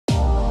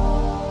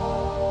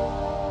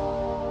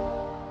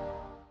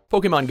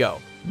Pokemon Go.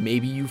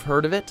 Maybe you've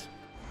heard of it?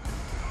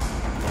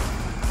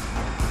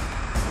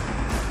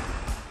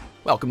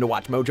 Welcome to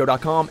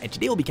WatchMojo.com, and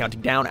today we'll be counting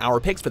down our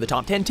picks for the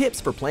top 10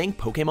 tips for playing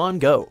Pokemon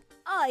Go.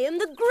 I am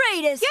the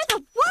greatest! You're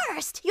the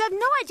worst! You have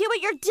no idea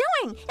what you're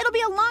doing! It'll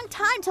be a long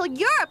time till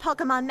you're a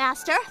Pokemon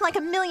master, like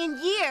a million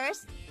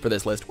years! For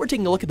this list, we're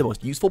taking a look at the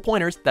most useful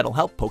pointers that'll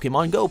help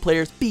Pokemon Go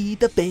players be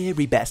the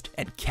very best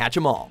and catch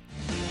them all.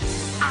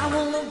 I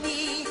wanna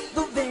be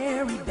the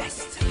very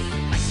best,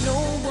 like no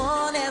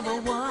one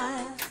ever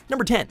was.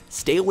 Number 10,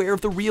 stay aware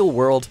of the real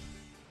world.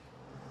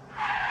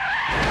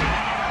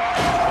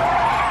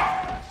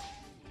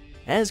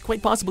 As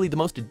quite possibly the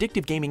most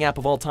addictive gaming app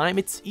of all time,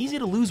 it's easy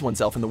to lose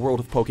oneself in the world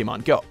of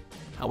Pokemon Go.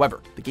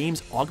 However, the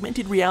game's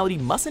augmented reality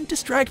mustn't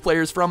distract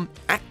players from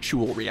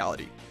actual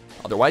reality.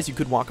 Otherwise, you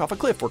could walk off a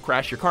cliff or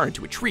crash your car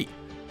into a tree.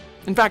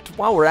 In fact,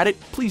 while we're at it,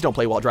 please don't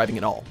play while driving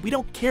at all. We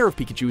don't care if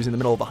Pikachu is in the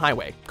middle of the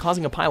highway.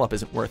 Causing a pileup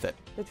isn't worth it.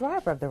 The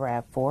driver of the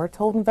RAV4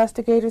 told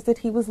investigators that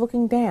he was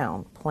looking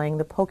down, playing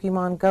the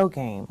Pokemon Go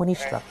game, when he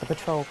struck the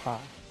patrol car.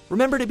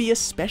 Remember to be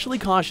especially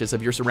cautious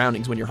of your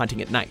surroundings when you're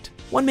hunting at night.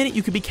 One minute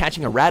you could be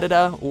catching a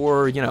Rattata,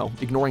 or,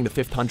 ignoring the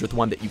 500th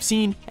one that you've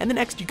seen, and the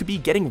next you could be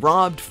getting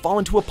robbed, fall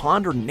into a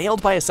pond, or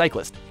nailed by a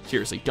cyclist.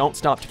 Seriously, don't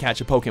stop to catch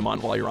a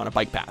Pokemon while you're on a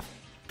bike path.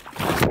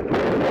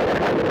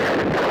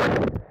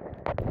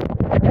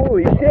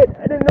 Holy shit,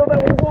 I didn't know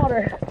that was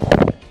water.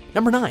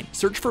 Number 9,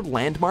 search for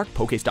landmark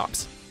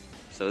Pokestops.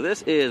 So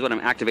this is what I'm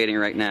activating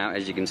right now.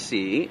 As you can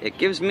see, it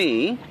gives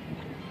me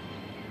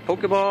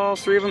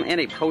Pokeballs, 3 of them, and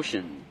a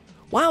potion.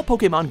 While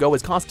Pokemon Go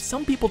has caused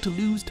some people to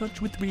lose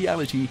touch with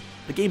reality,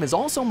 the game has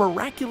also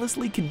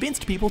miraculously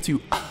convinced people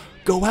to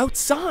go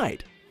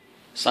outside.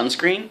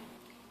 Sunscreen?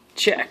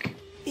 Check.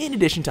 In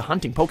addition to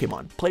hunting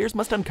Pokemon, players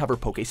must uncover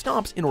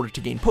Pokestops in order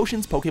to gain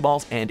potions,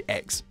 Pokeballs, and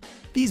eggs.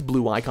 These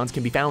blue icons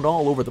can be found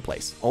all over the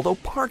place, although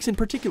parks in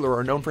particular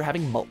are known for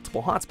having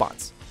multiple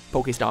hotspots.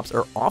 Pokestops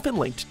are often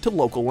linked to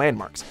local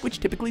landmarks, which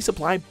typically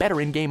supply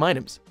better in-game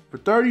items. For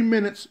 30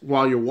 minutes,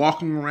 while you're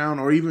walking around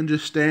or even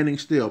just standing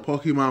still,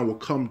 Pokemon will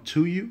come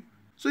to you,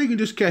 so you can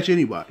just catch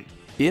anybody.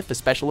 If a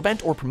special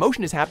event or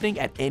promotion is happening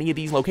at any of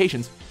these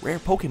locations, rare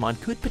Pokemon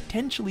could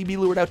potentially be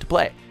lured out to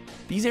play.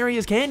 These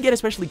areas can get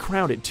especially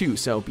crowded too,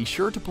 so be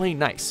sure to play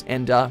nice,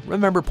 and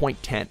remember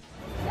point 10.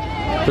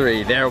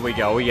 3, there we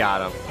go, we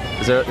got him.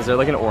 Is there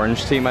like an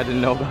orange team I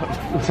didn't know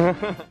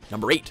about?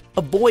 Number 8,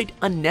 avoid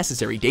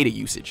unnecessary data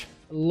usage.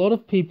 A lot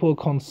of people are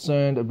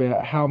concerned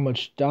about how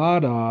much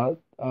data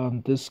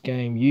this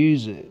game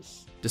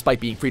uses. Despite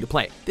being free to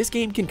play, this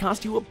game can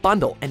cost you a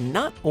bundle, and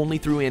not only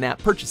through in-app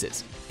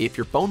purchases. If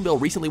your phone bill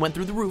recently went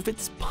through the roof,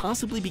 it's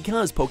possibly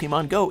because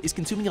Pokemon Go is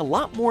consuming a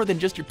lot more than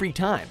just your free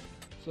time.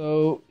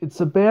 So it's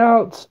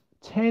about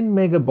 10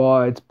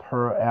 megabytes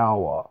per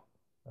hour.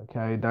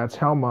 Okay, that's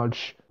how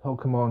much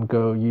Pokemon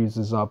Go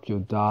uses up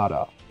your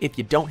data. If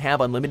you don't have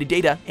unlimited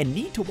data and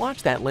need to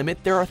watch that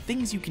limit, there are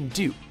things you can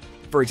do.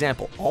 For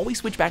example, always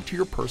switch back to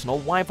your personal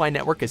Wi-Fi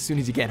network as soon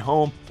as you get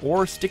home,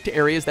 or stick to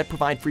areas that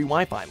provide free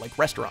Wi-Fi, like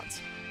restaurants.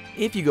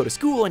 If you go to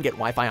school and get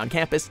Wi-Fi on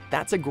campus,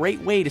 that's a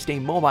great way to stay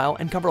mobile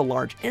and cover a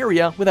large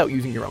area without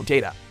using your own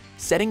data.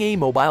 Setting a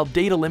mobile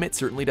data limit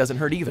certainly doesn't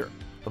hurt either.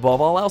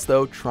 Above all else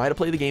though, try to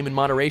play the game in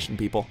moderation,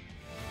 people.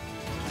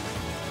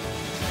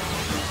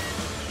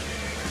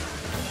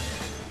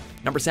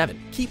 Number 7,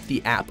 keep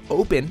the app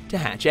open to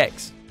hatch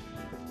eggs.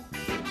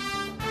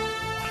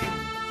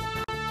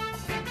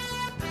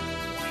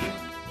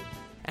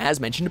 As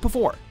mentioned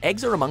before,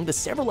 eggs are among the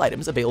several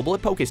items available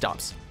at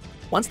Pokestops.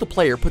 Once the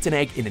player puts an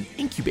egg in an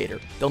incubator,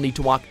 they'll need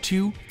to walk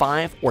 2,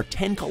 5, or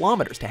 10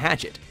 kilometers to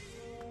hatch it.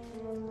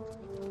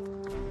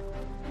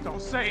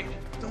 Don't say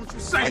it! Don't you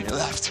say it!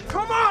 Left.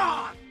 Come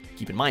on!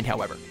 Keep in mind,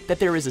 however, that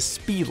there is a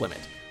speed limit.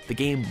 The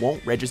game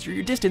won't register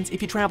your distance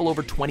if you travel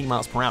over 20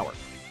 miles per hour.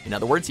 In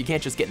other words, you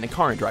can't just get in a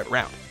car and drive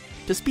around.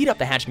 To speed up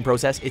the hatching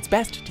process, it's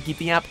best to keep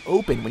the app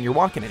open when you're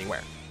walking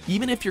anywhere.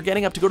 Even if you're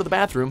getting up to go to the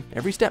bathroom,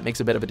 every step makes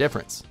a bit of a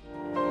difference.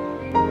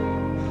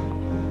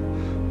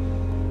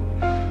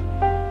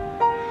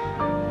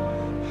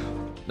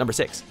 Number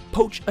 6,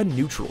 poach a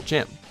neutral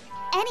gym.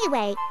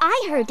 Anyway,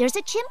 I heard there's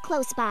a gym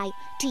close by.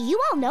 Do you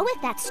all know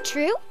if that's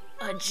true?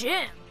 A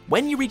gym?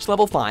 When you reach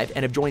level 5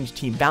 and have joined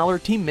Team Valor,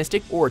 Team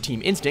Mystic, or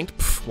Team Instinct,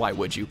 why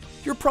would you?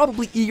 You're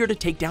probably eager to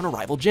take down a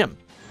rival gym.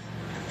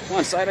 Come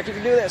on, Psyduck, you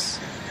can do this.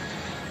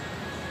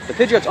 The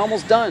Pidgeot's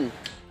almost done.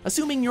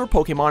 Assuming your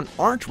Pokemon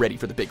aren't ready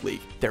for the big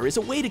league, there is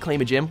a way to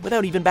claim a gym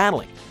without even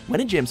battling.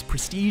 When a gym's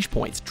prestige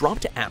points drop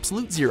to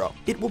absolute 0,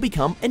 it will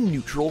become a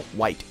neutral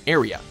white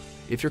area.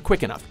 If you're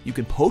quick enough, you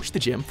can poach the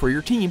gym for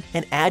your team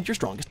and add your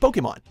strongest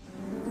Pokemon.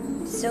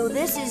 So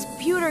this is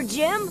Pewter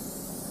Gym?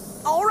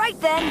 Alright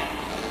then.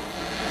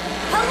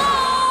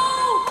 Hello!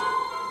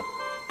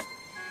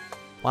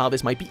 While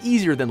this might be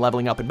easier than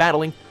leveling up and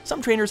battling,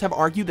 some trainers have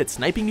argued that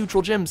sniping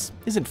neutral gyms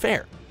isn't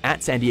fair.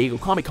 At San Diego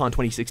Comic-Con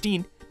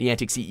 2016,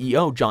 Niantic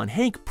CEO John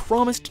Hank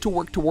promised to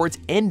work towards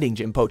ending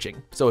gym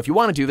poaching. So if you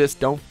want to do this,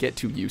 don't get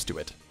too used to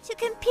it. To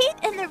compete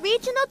in the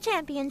regional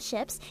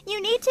championships,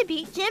 you need to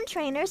beat gym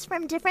trainers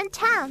from different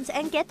towns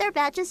and get their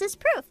badges as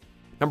proof.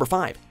 Number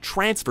 5.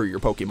 Transfer your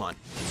Pokemon.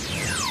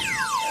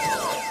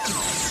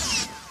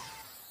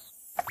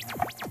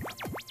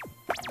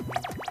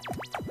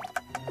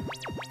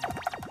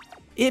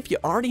 If you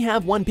already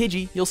have one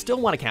Pidgey, you'll still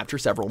want to capture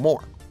several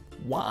more.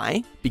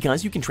 Why?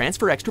 Because you can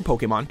transfer extra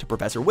Pokemon to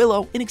Professor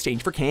Willow in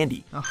exchange for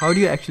candy. Now, how do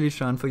you actually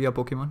transfer your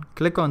Pokemon?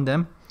 Click on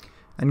them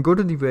and go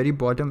to the very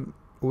bottom.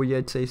 Over here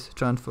it says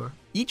transfer.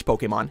 Each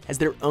Pokemon has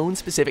their own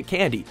specific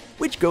candy,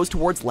 which goes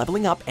towards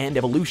leveling up and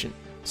evolution.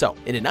 So,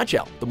 in a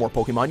nutshell, the more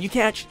Pokemon you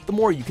catch, the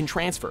more you can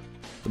transfer.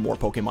 The more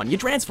Pokemon you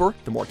transfer,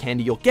 the more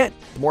candy you'll get.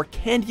 The more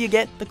candy you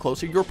get, the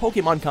closer your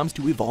Pokemon comes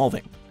to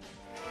evolving.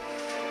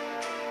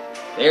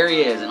 There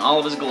he is in all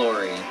of his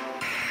glory.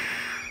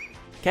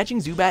 Catching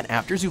Zubat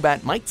after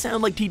Zubat might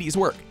sound like tedious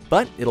work,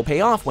 but it'll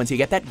pay off once you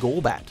get that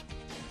Golbat.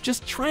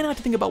 Just try not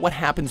to think about what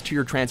happens to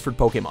your transferred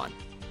Pokemon,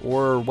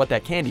 or what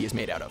that candy is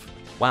made out of.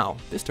 Wow,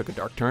 this took a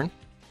dark turn.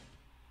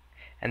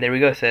 And there we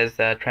go, it says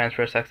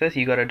transfer success,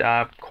 you got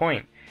a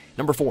coin.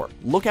 Number 4,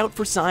 look out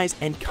for size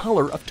and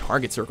color of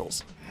target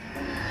circles.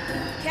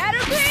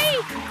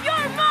 Caterpie,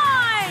 you're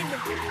mine!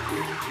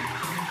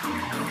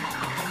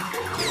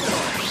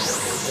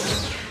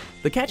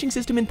 The catching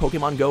system in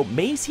Pokemon Go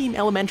may seem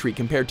elementary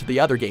compared to the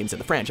other games in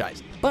the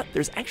franchise, but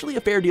there's actually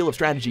a fair deal of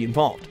strategy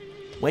involved.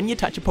 When you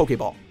touch a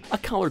Pokeball, a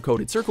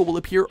color-coded circle will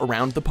appear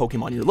around the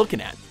Pokemon you're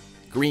looking at.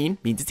 Green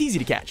means it's easy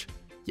to catch,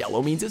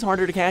 yellow means it's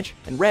harder to catch,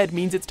 and red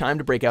means it's time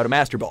to break out a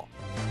Master Ball.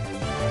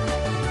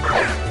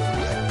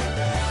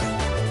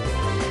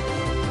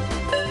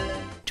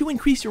 To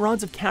increase your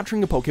odds of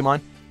capturing a Pokemon,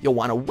 you'll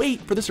want to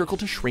wait for the circle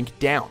to shrink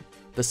down.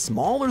 The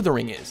smaller the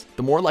ring is,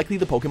 the more likely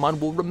the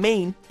Pokemon will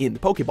remain in the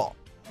Pokeball.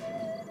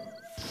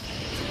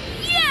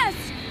 Yes!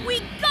 We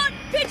got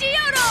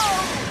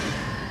Pidgeotto!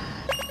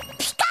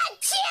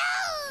 Pikachu!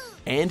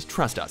 And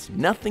trust us,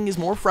 nothing is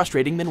more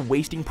frustrating than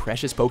wasting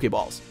precious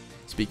Pokeballs.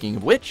 Speaking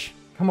of which...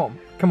 Come on,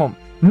 come on.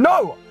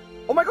 No!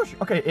 Oh my gosh!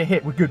 Okay, it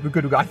hit. We're good, we're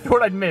good, we're good. I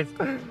thought I'd missed.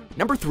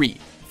 Number 3,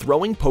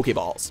 throwing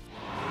Pokeballs.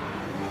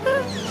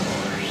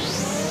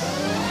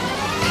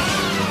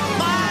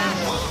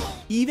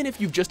 Even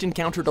if you've just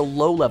encountered a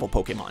low-level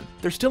Pokemon,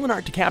 there's still an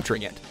art to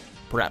capturing it.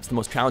 Perhaps the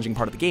most challenging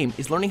part of the game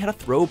is learning how to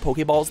throw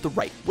Pokeballs the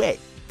right way.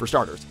 For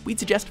starters, we'd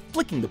suggest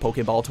flicking the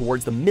Pokeball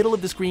towards the middle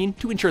of the screen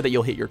to ensure that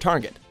you'll hit your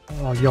target.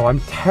 Oh, yo, I'm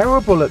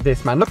terrible at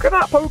this, man. Look at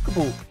that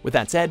Pokeball. With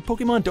that said,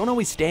 Pokemon don't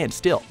always stand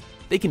still.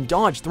 They can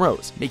dodge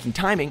throws, making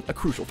timing a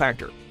crucial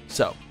factor.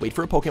 So, wait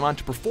for a Pokemon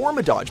to perform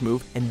a dodge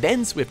move and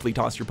then swiftly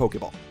toss your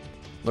Pokeball.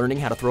 Learning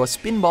how to throw a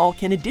spin ball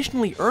can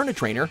additionally earn a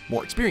trainer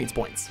more experience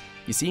points.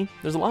 You see,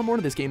 there's a lot more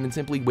to this game than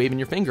simply waving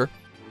your finger.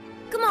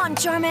 Come on,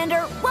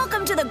 Charmander,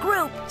 welcome to the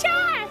group!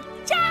 Char!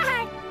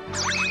 Char!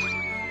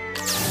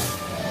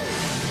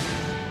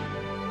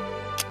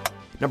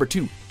 Number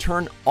 2,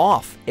 turn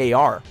off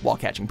AR while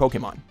catching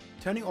Pokemon.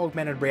 Turning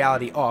augmented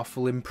reality off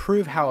will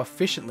improve how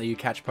efficiently you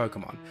catch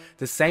Pokemon.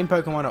 The same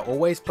Pokemon are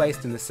always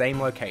placed in the same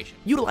location.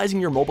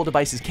 Utilizing your mobile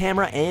device's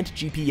camera and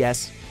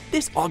GPS,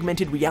 this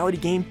augmented reality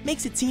game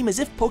makes it seem as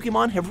if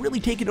Pokemon have really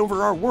taken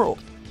over our world.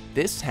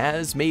 This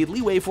has made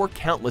leeway for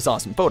countless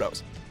awesome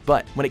photos.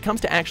 But when it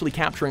comes to actually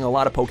capturing a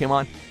lot of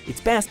Pokemon,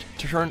 it's best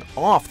to turn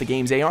off the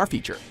game's AR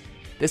feature.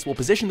 This will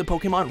position the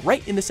Pokemon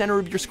right in the center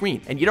of your screen,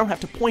 and you don't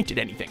have to point at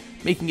anything,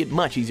 making it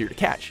much easier to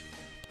catch.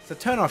 So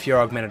turn off your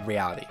augmented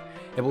reality.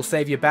 It will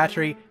save your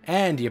battery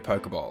and your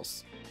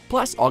Pokeballs.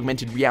 Plus,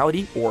 augmented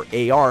reality, or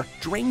AR,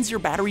 drains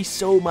your battery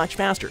so much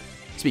faster.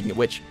 Speaking of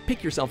which,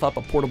 pick yourself up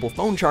a portable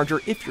phone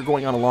charger if you're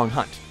going on a long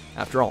hunt.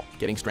 After all,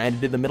 getting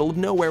stranded in the middle of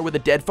nowhere with a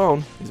dead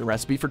phone is a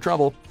recipe for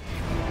trouble.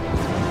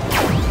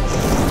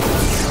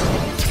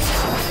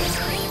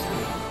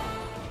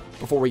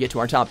 Before we get to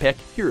our top pick,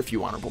 here are a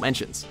few honorable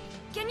mentions.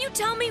 Can you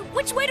tell me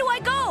which way do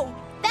I go?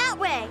 That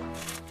way.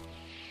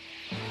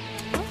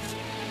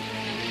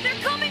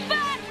 They're coming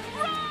back!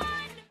 Run!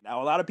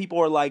 Now, a lot of people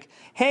are like,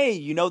 hey,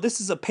 you know,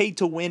 this is a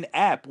pay-to-win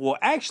app. Well,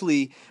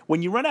 actually,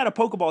 when you run out of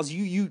Pokeballs,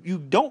 you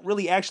don't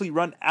really actually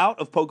run out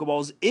of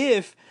Pokeballs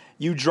if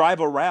you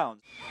drive around.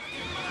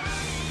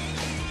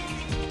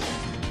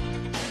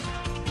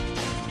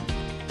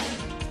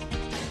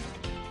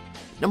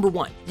 Number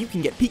 1, you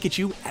can get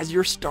Pikachu as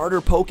your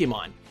starter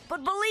Pokemon.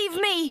 But believe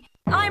me,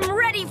 I'm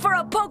ready for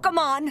a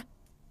Pokemon!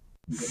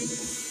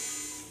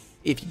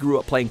 If you grew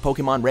up playing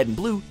Pokemon Red and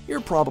Blue,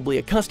 you're probably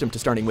accustomed to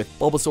starting with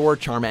Bulbasaur,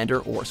 Charmander,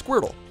 or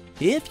Squirtle.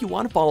 If you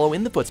want to follow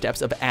in the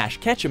footsteps of Ash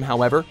Ketchum,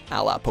 however,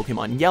 a la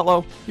Pokemon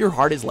Yellow, your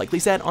heart is likely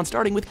set on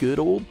starting with good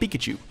old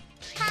Pikachu.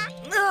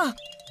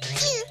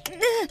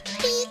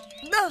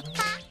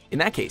 In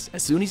that case,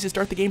 as soon as you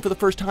start the game for the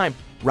first time,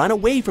 run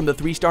away from the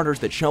 3 starters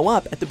that show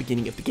up at the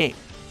beginning of the game.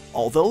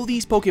 Although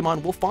these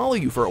Pokemon will follow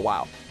you for a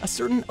while, a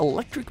certain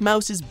electric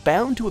mouse is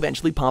bound to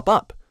eventually pop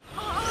up.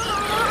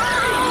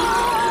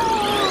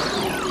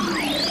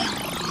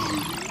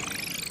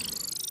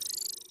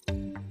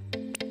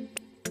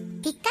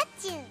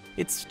 Pikachu!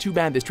 It's too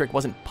bad this trick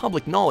wasn't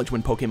public knowledge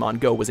when Pokemon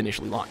Go was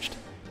initially launched.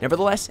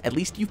 Nevertheless, at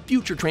least you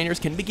future trainers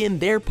can begin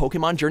their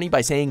Pokemon journey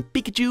by saying,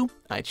 Pikachu,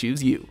 I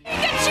choose you.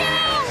 Pikachu!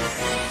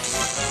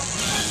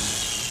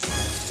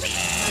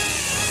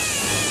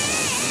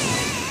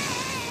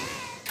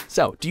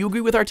 So, do you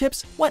agree with our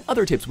tips? What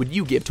other tips would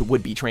you give to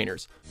would-be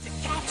trainers?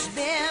 Catch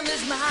them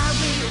is my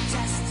real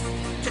test.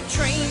 To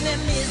train them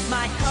is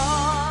my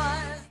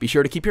cause. Be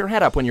sure to keep your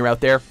head up when you're out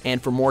there, and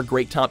for more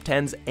great top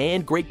 10s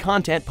and great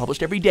content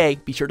published every day,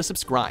 be sure to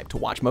subscribe to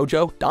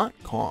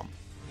WatchMojo.com.